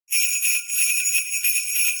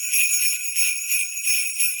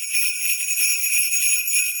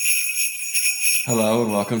Hello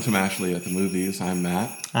and welcome to Mashley at the Movies. I'm Matt.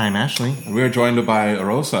 I'm Ashley. And we are joined by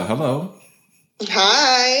Rosa. Hello.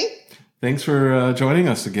 Hi. Thanks for joining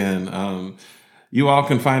us again. You all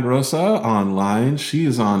can find Rosa online. She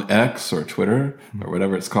is on X or Twitter or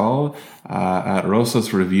whatever it's called at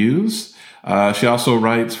Rosa's Reviews. She also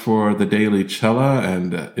writes for the Daily Cella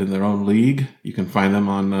and in their own league. You can find them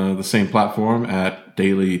on the same platform at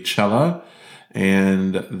Daily Cella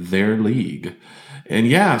and their league. And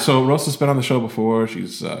yeah, so Rosa's been on the show before.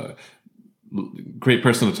 She's a great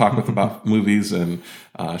person to talk with about movies. And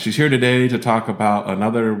she's here today to talk about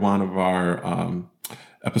another one of our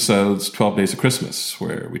episodes, 12 Days of Christmas,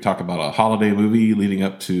 where we talk about a holiday movie leading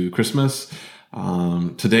up to Christmas.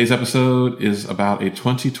 Today's episode is about a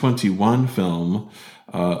 2021 film,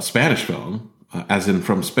 Spanish film, as in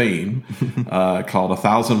from Spain, called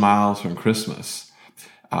 1,000 Miles from Christmas.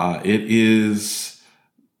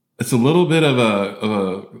 It's a little bit of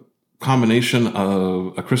a combination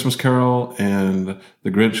of A Christmas Carol and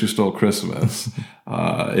The Grinch Who Stole Christmas.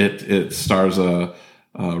 It stars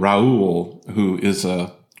Raul, who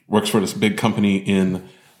works for this big company in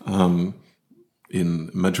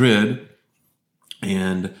Madrid,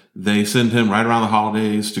 and they send him right around the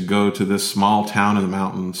holidays to go to this small town in the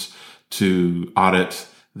mountains to audit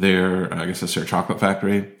their, I guess it's their chocolate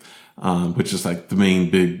factory, which is like the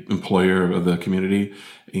main big employer of the community.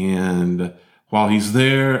 And while he's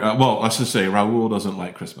there, let's just say Raul doesn't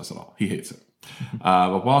like Christmas at all. He hates it.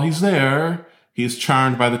 But while he's there, he's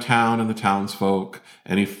charmed by the town and the townsfolk,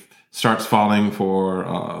 and he starts falling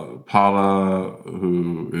for Paula,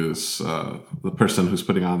 who is the person who's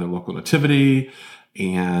putting on their local nativity.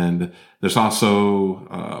 And there's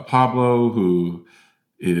also Pablo, who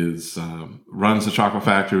runs the chocolate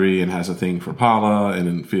factory and has a thing for Paula, and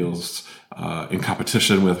then feels in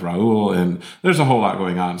competition with Raul, and there's a whole lot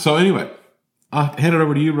going on. So anyway, I'll hand it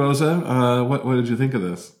over to you, Rosa. What did you think of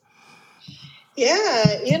this? Yeah,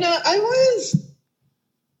 I was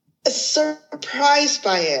surprised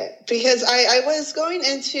by it because I was going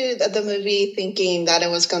into the movie thinking that it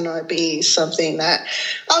was going to be something that,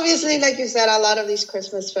 obviously, like you said, a lot of these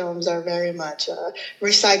Christmas films are very much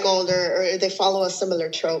recycled or they follow a similar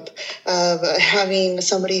trope of having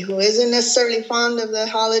somebody who isn't necessarily fond of the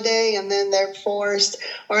holiday, and then they're forced,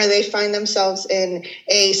 or they find themselves in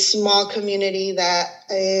a small community that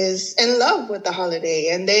is in love with the holiday,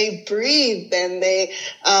 and they breathe and they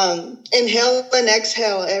inhale and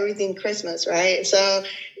exhale everything Christmas, right? So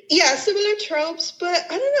yeah, similar tropes, but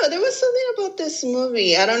I don't know, there was something about this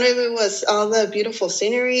movie. I don't know if it was all the beautiful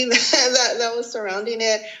scenery that was surrounding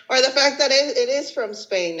it, or the fact that it is from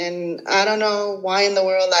Spain, and I don't know why in the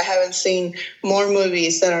world I haven't seen more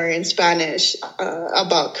movies that are in Spanish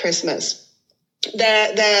about Christmas.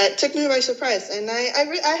 That took me by surprise, and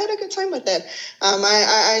I had a good time with it.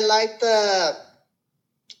 I like the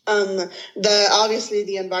obviously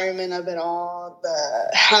the environment of it all, the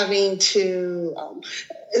having to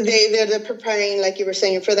they're preparing, like you were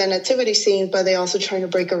saying, for the nativity scene, but they also trying to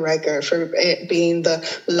break a record for it being the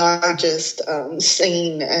largest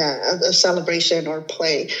scene of celebration or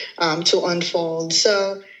play to unfold.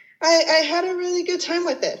 So I had a really good time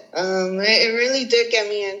with it. It really did get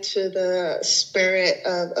me into the spirit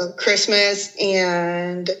of Christmas,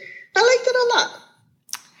 and I liked it a lot.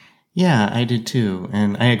 Yeah, I did too.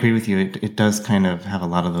 And I agree with you. It does kind of have a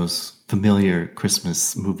lot of those familiar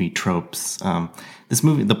Christmas movie tropes. This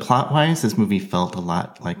movie, the plot-wise, this movie felt a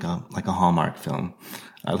lot like a Hallmark film,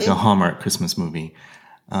 like a Hallmark Christmas movie.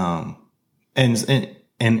 And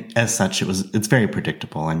as such, it's very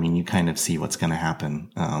predictable. I mean, you kind of see what's going to happen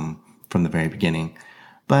from the very beginning.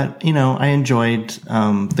 But, I enjoyed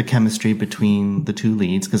the chemistry between the two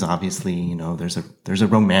leads, because obviously, there's a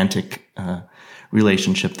romantic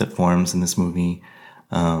relationship that forms in this movie.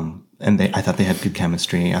 And I thought they had good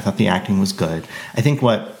chemistry. I thought the acting was good. I think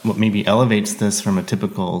what maybe elevates this from a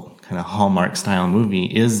typical kind of Hallmark style movie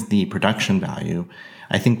is the production value.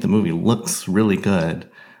 I think the movie looks really good.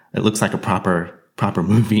 It looks like a proper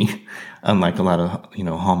movie, unlike a lot of,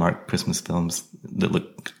 Hallmark Christmas films that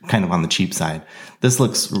look kind of on the cheap side. This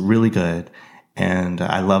looks really good. And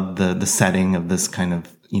I love the setting of this kind of,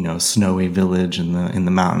 snowy village in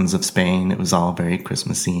the mountains of Spain. It was all very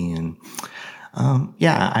Christmassy, and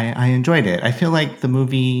I enjoyed it. I feel like the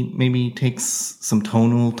movie maybe takes some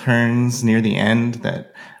tonal turns near the end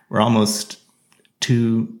that were almost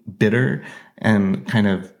too bitter and kind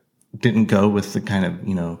of didn't go with the kind of,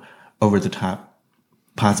 over the top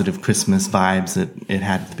positive Christmas vibes that it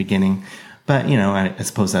had at the beginning. But, I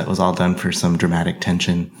suppose that was all done for some dramatic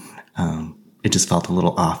tension. It just felt a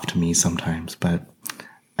little off to me sometimes, but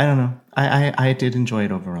I don't know. I did enjoy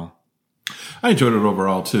it overall. I enjoyed it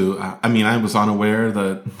overall too. I mean, I was unaware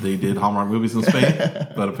that they did Hallmark movies in Spain,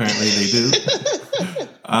 but apparently they do.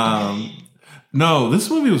 No, this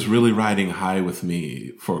movie was really riding high with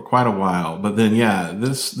me for quite a while. But then, yeah,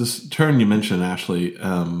 this turn you mentioned, Ashley,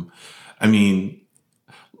 I mean,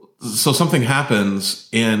 so something happens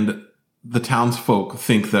and the townsfolk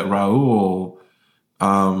think that Raul,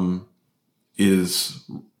 is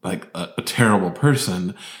like a terrible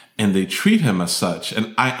person and they treat him as such.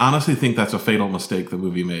 And I honestly think that's a fatal mistake the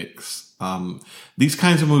movie makes. These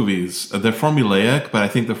kinds of movies, they're formulaic, but I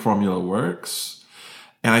think the formula works.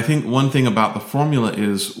 And I think one thing about the formula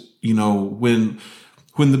is, you know, when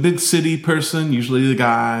the big city person, usually the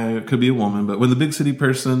guy, it could be a woman, but when the big city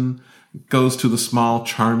person goes to the small,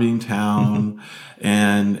 charming town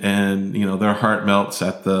and, you know, their heart melts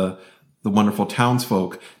at the wonderful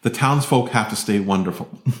townsfolk, the townsfolk have to stay wonderful,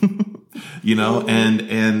 you know,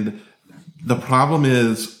 and the problem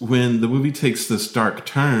is when the movie takes this dark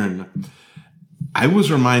turn, I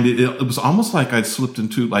was reminded, it was almost like I'd slipped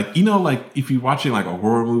into like, you know, like if you're watching like a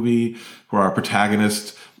horror movie where our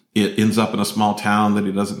protagonist, it ends up in a small town that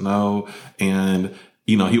he doesn't know. And,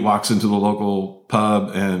 you know, he walks into the local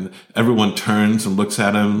pub and everyone turns and looks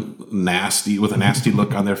at him with a nasty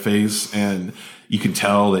look on their face. And you can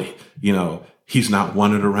tell that, you know, he's not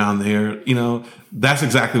wanted around there. You know, that's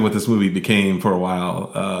exactly what this movie became for a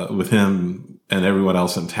while, with him and everyone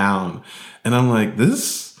else in town. And I'm like,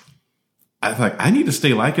 I need to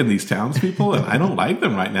stay liking these townspeople, and I don't like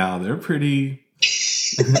them right now. They're pretty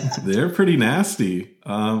nasty.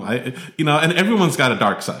 You know, and everyone's got a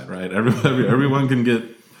dark side, right? Everyone can get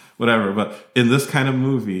whatever, but in this kind of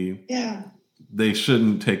movie, yeah, they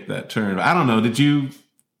shouldn't take that turn. I don't know. Did you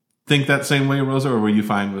think that same way, Rosa, or were you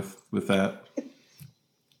fine with that?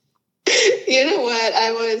 You know what?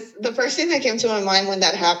 The first thing that came to my mind when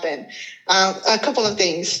that happened, a couple of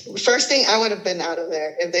things. First thing, I would have been out of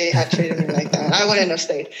there if they had treated me like that. I wouldn't have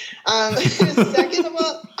stayed. Second of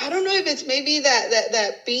all, I don't know if it's maybe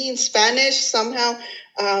that being Spanish somehow,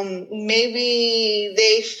 maybe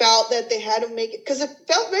they felt that they had to make it, because it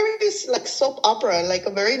felt very like soap opera, like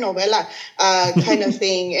a very novela kind of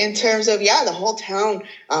thing in terms of, the whole town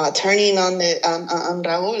turning on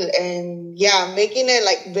Raul and making it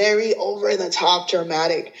like very over the top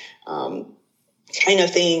dramatic kind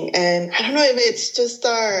of thing. And I don't know if it's just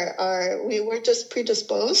we were just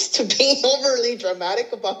predisposed to being overly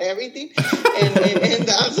dramatic about everything. And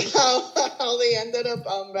that's how they ended up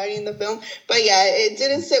writing the film. But it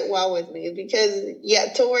didn't sit well with me because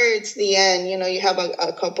towards the end, you know, you have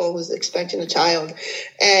a couple who's expecting a child,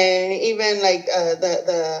 and even like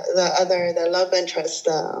the love interest,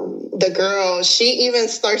 the girl, she even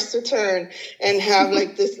starts to turn and have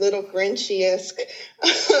like this little Grinchy-esque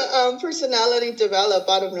personality develop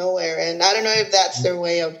out of nowhere. And I don't know if that's their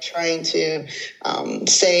way of trying to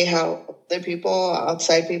say how the people,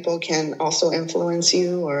 outside people, can also influence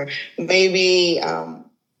you, or maybe or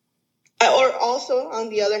also on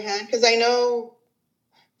the other hand, because I know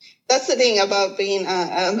that's the thing about being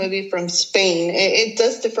a movie from Spain. It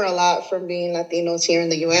does differ a lot from being Latinos here in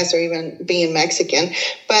the U.S. or even being Mexican.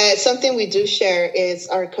 But something we do share is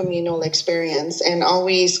our communal experience and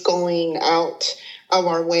always going out of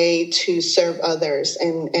our way to serve others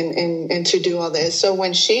and to do all this. So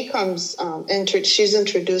when she comes, she's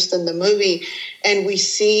introduced in the movie, and we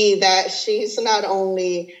see that she's not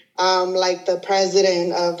only like the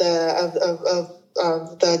president of the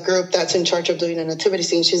group that's in charge of doing a nativity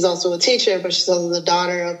scene. She's also a teacher, but she's also the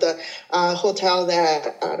daughter of the hotel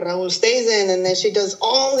that Raul stays in. And then she does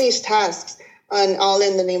all these tasks, and all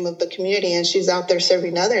in the name of the community. And she's out there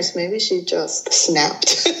serving others. Maybe she just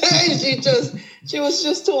snapped. She was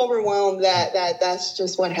just too overwhelmed that's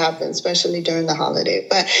just what happened, especially during the holiday.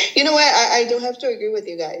 But you know what? I do have to agree with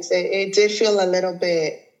you guys. It did feel a little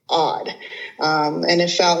bit odd. And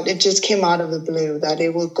it just came out of the blue that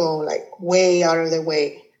it would go like way out of their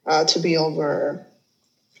way to be overly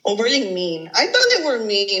mean. I thought they were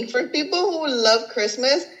mean. For people who love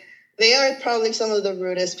Christmas, they are probably some of the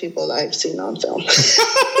rudest people I've seen on film.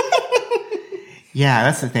 Yeah,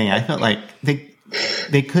 that's the thing. I felt like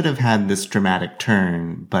they could have had this dramatic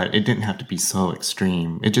turn, but it didn't have to be so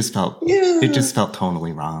extreme. It just felt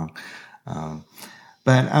tonally wrong.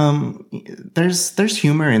 But there's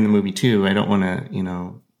humor in the movie too. I don't want to,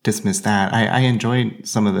 dismiss that. I enjoyed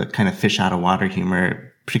some of the kind of fish out of water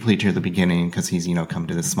humor, particularly to the beginning, because he's, come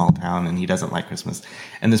to this small town and he doesn't like Christmas.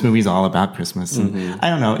 And this movie's all about Christmas. And I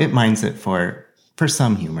don't know, it minds it for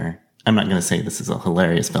some humor. I'm not going to say this is a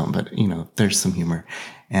hilarious film, but, there's some humor.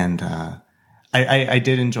 And, I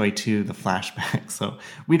did enjoy too the flashback. So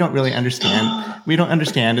we don't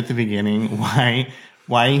understand at the beginning why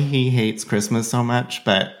why he hates Christmas so much,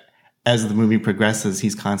 but as the movie progresses,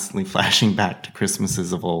 he's constantly flashing back to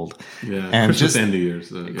Christmases of old. Yeah, and Christmas and New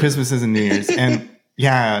Year's. Yeah. Christmases and New Year's. And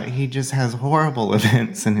yeah, he just has horrible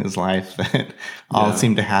events in his life that all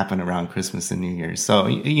seem to happen around Christmas and New Year's. So,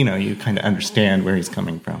 you kind of understand where he's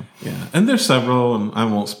coming from. Yeah, and there's several, and I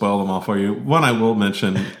won't spoil them all for you. One I will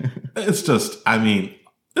mention, it's just out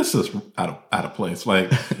of place.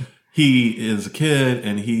 Like, he is a kid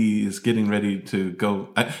and he's getting ready to go.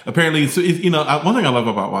 Apparently, so one thing I love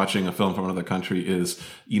about watching a film from another country is,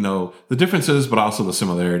 the differences, but also the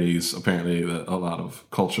similarities. Apparently, that a lot of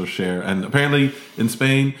cultures share. And apparently, in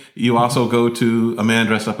Spain, you also go to a man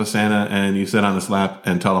dressed up as Santa and you sit on his lap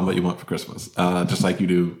and tell him what you want for Christmas, just like you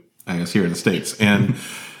do, I guess, here in the States. And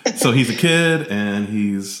so he's a kid and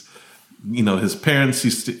he's, his parents.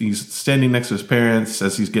 He's standing next to his parents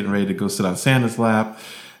as he's getting ready to go sit on Santa's lap.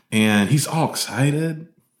 And he's all excited.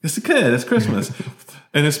 It's a kid. It's Christmas.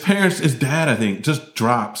 And his dad, I think, just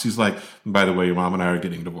drops. He's like, by the way, your mom and I are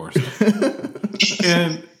getting divorced.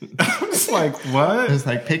 And I'm just like, what? It's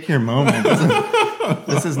like, pick your moment.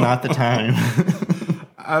 This is not the time.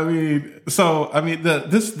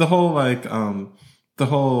 The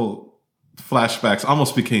whole flashbacks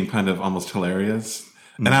almost became kind of almost hilarious.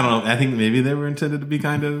 And I don't know, I think maybe they were intended to be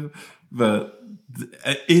kind of, but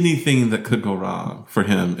anything that could go wrong for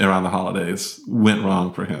him around the holidays went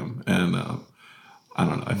wrong for him. And I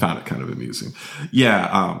don't know, I found it kind of amusing.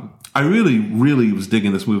 Yeah, I really, really was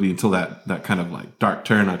digging this movie until that kind of like dark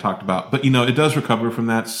turn I talked about. But, it does recover from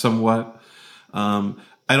that somewhat. I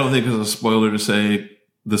don't think it's a spoiler to say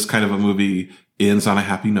this kind of a movie ends on a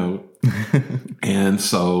happy note. And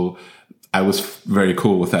so I was very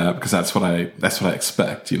cool with that because that's what I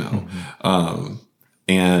expect, Mm-hmm.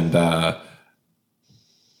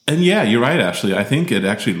 And yeah, you're right, Ashley. I think it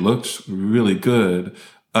actually looked really good.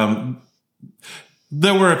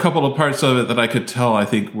 There were a couple of parts of it that I could tell I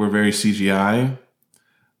think were very CGI,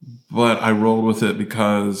 but I rolled with it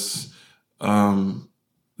because,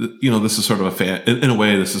 this is sort of in a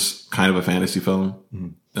way, this is kind of a fantasy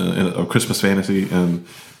film, a Christmas fantasy. And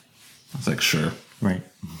I was like, sure. Right.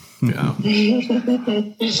 Yeah.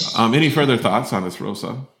 Any further thoughts on this,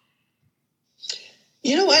 Rosa?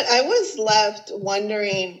 You know what? I was left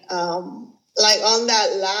wondering, like on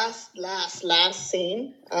that last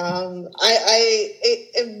scene.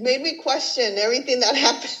 It made me question everything that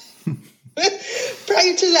happened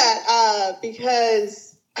prior to that,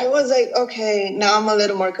 because I was like, okay, now I'm a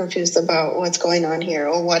little more confused about what's going on here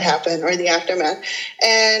or what happened or the aftermath.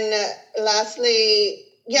 And lastly,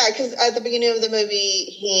 yeah, because at the beginning of the movie,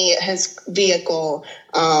 his vehicle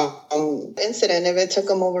incident, if it took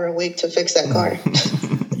him over a week to fix that car.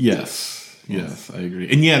 Yes, I agree.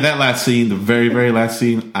 And yeah, that last scene, the very, very last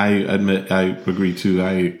scene, I admit, I agree too.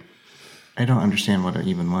 I don't understand what it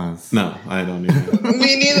even was. No, I don't either.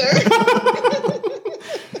 Me neither.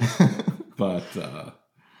 But,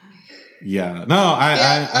 yeah. No,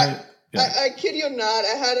 I kid you not.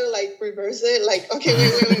 I had to like reverse it. Like, okay,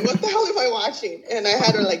 wait. What the hell am I watching? And I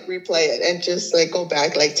had to like replay it and just like go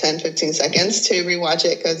back like 10, 15 seconds to rewatch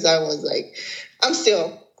it. Cause I was like, I'm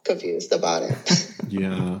still confused about it.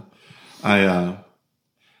 Yeah. I'm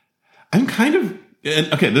kind of,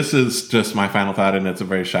 okay, this is just my final thought and it's a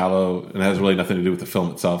very shallow and it has really nothing to do with the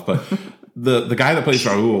film itself, but the guy that plays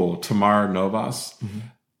Raul, Tamar Novas,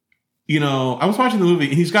 I was watching the movie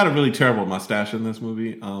and he's got a really terrible mustache in this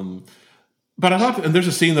movie. But I thought, and there's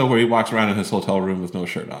a scene though where he walks around in his hotel room with no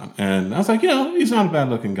shirt on. And I was like, he's not a bad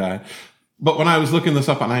looking guy. But when I was looking this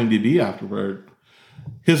up on IMDb afterward,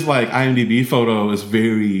 his like IMDb photo is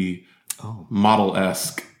very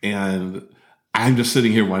model-esque. And I'm just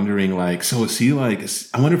sitting here wondering like, so is he like,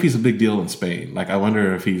 I wonder if he's a big deal in Spain. Like, I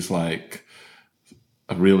wonder if he's like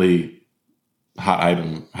a really hot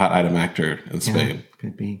item actor in Spain. Yeah,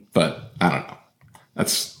 could be. But I don't know.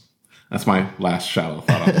 That's my last shallow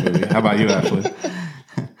thought on the movie. How about you, Ashley?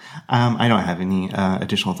 I don't have any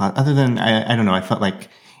additional thought other than I don't know. I felt like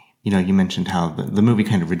you mentioned how the movie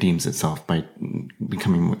kind of redeems itself by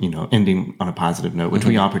becoming ending on a positive note, which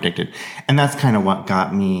we all predicted, and that's kind of what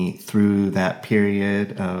got me through that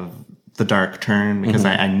period of the dark turn because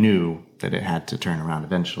I knew that it had to turn around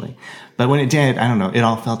eventually. But when it did, I don't know. It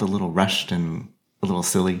all felt a little rushed and a little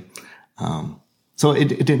silly, so it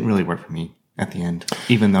didn't really work for me at the end,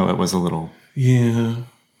 even though it was a little. Yeah.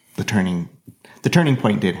 The turning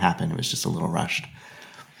point did happen. It was just a little rushed.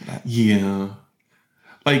 But. Yeah.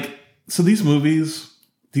 Like, so these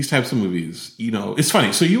types of movies, it's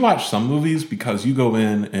funny. So you watch some movies because you go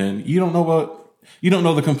in and you don't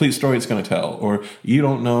know the complete story it's going to tell, or you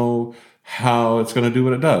don't know how it's going to do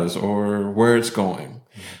what it does or where it's going.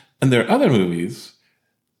 And there are other movies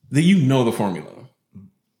that you know the formula.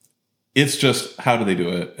 It's just how do they do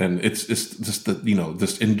it, and it's just the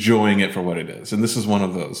just enjoying it for what it is. And this is one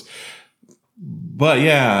of those. But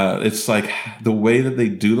yeah, it's like the way that they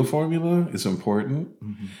do the formula is important,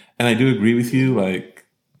 and I do agree with you. Like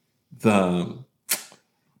the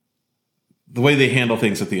way they handle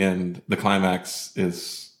things at the end, the climax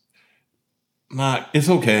is not. It's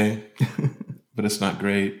okay, but it's not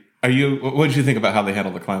great. What did you think about how they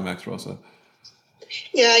handled the climax, Rosa?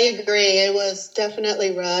 Yeah, I agree. It was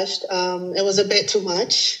definitely rushed. It was a bit too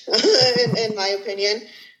much, in my opinion,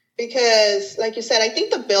 because, like you said, I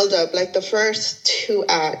think the build-up, like the first 2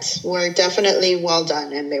 acts, were definitely well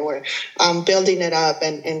done, and they were building it up,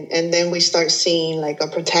 and then we start seeing like a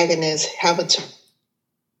protagonist have a turn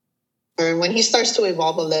when he starts to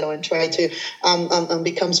evolve a little and try to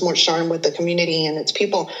becomes more charmed with the community and its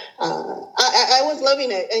people. I was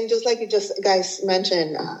loving it, and just like you guys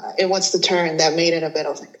mentioned, it was the turn that made it a bit. I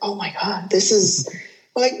was like, oh my god, this is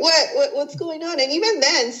like what's going on? And even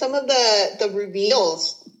then, some of the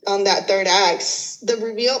reveals on that third act, the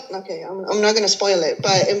reveal. Okay, I'm not going to spoil it,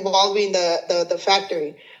 but involving the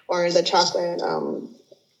factory or the chocolate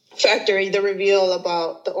factory, the reveal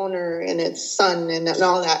about the owner and its son and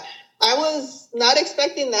all that. I was not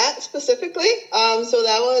expecting that specifically. So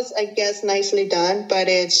that was, I guess, nicely done. But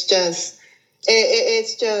it's just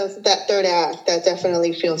that third act that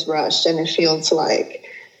definitely feels rushed, and it feels like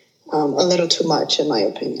a little too much, in my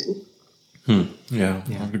opinion. Yeah,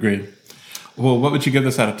 I would agree. Well, what would you give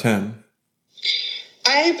this out of 10?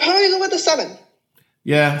 I'd probably go with a 7.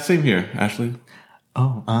 Yeah, same here, Ashley.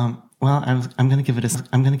 Oh, well, I'm gonna give it a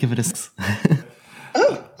 6.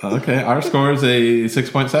 Okay, our score is a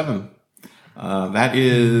 6.7. That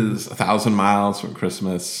is 1,000 miles from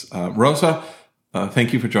Christmas. Rosa,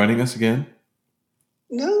 thank you for joining us again.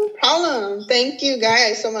 No problem. Thank you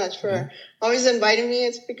guys so much for always inviting me.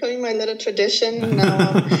 It's becoming my little tradition.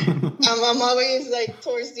 I'm always like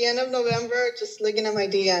towards the end of November just looking at my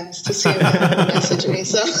DMs to see if anyone message me.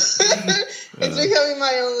 So it's becoming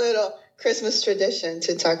my own little Christmas tradition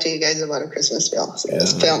to talk to you guys about a Christmas film.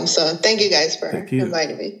 So thank you guys for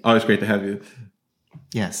inviting me. Always great to have you.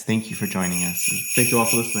 Yes, thank you for joining us. Thank you all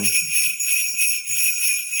for listening.